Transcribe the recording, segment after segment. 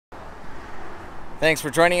Thanks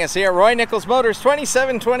for joining us here at Roy Nichols Motors,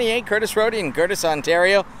 2728 Courtice Road in Courtice,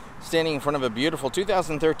 Ontario. Standing in front of a beautiful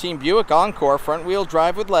 2013 Buick Encore, front-wheel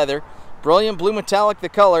drive with leather. Brilliant blue metallic the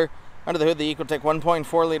color. Under the hood, the Ecotec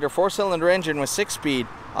 1.4-liter four-cylinder engine with 6-speed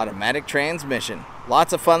automatic transmission.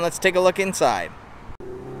 Lots of fun. Let's take a look inside.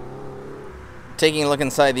 Taking a look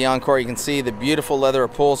inside the Encore, you can see the beautiful leather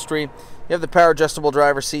upholstery. You have the power adjustable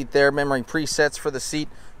driver seat there, memory presets for the seat.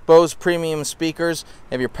 Bose premium speakers.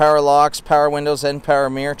 You have your power locks, power windows, and power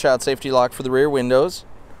mirror. Child safety lock for the rear windows.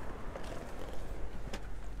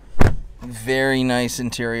 Very nice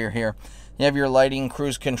interior here. You have your lighting,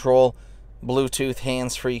 cruise control, Bluetooth,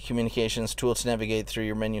 hands-free communications, tool to navigate through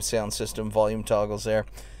your menu, sound system, volume toggles there.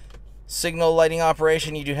 Signal lighting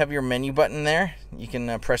operation, you do have your menu button there. You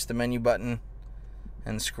can press the menu button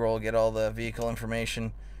and scroll, get all the vehicle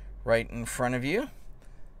information right in front of you.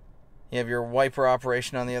 You have your wiper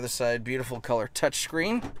operation on the other side, beautiful color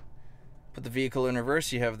touchscreen. Put the vehicle in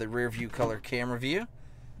reverse, you have the rear view color camera view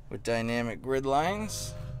with dynamic grid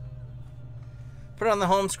lines. Put it on the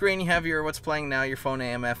home screen, you have your what's playing now, your phone,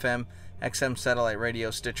 AM, FM, XM satellite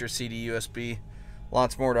radio, Stitcher, CD, USB.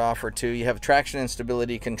 Lots more to offer too. You have traction and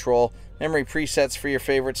stability control, memory presets for your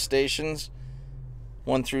favorite stations,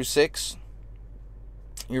 1 through 6.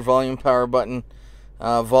 Your volume power button.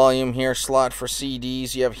 Volume here, slot for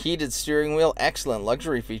CDs. You have heated steering wheel, excellent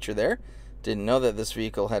luxury feature there. Didn't know that this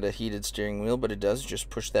vehicle had a heated steering wheel, but it does. Just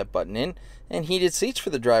push that button in. And heated seats for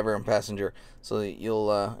the driver and passenger, so that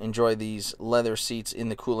you'll enjoy these leather seats in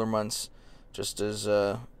the cooler months just as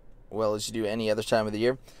well as you do any other time of the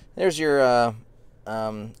year. There's your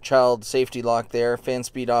child safety lock there, fan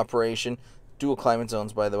speed operation, dual climate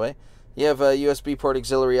zones by the way. You have a USB port,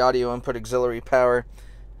 auxiliary audio input, auxiliary power,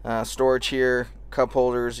 storage here, cup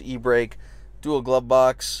holders, e-brake, dual glove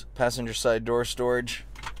box, passenger side door storage.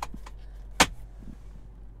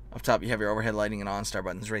 Up top you have your overhead lighting and OnStar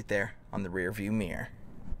buttons right there on the rear view mirror.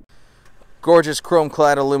 Gorgeous chrome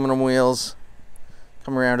clad aluminum wheels.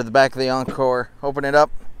 Come around to the back of the Encore, open it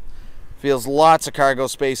up. Feels lots of cargo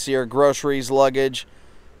space here, groceries, luggage,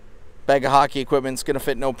 bag of hockey equipment. It's going to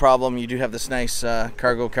fit no problem. You do have this nice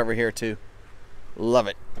cargo cover here too. Love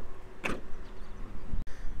it.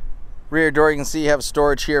 Rear door, you can see you have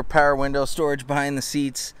storage here, power window, storage behind the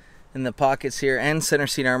seats, in the pockets here, and center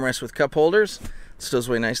seat armrest with cup holders. Stows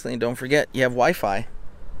away nicely, and don't forget, you have Wi-Fi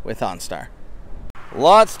with OnStar.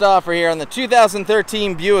 Lots to offer here on the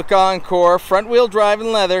 2013 Buick Encore, front-wheel drive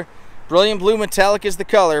in leather. Brilliant blue metallic is the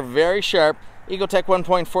color, very sharp. Ecotec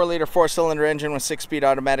 1.4-liter four-cylinder engine with 6-speed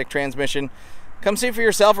automatic transmission. Come see for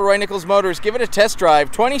yourself at Roy Nichols Motors. Give it a test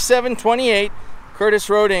drive. 2728 Courtice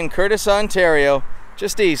Road in Courtice, Ontario,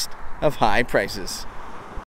 just east of high prices.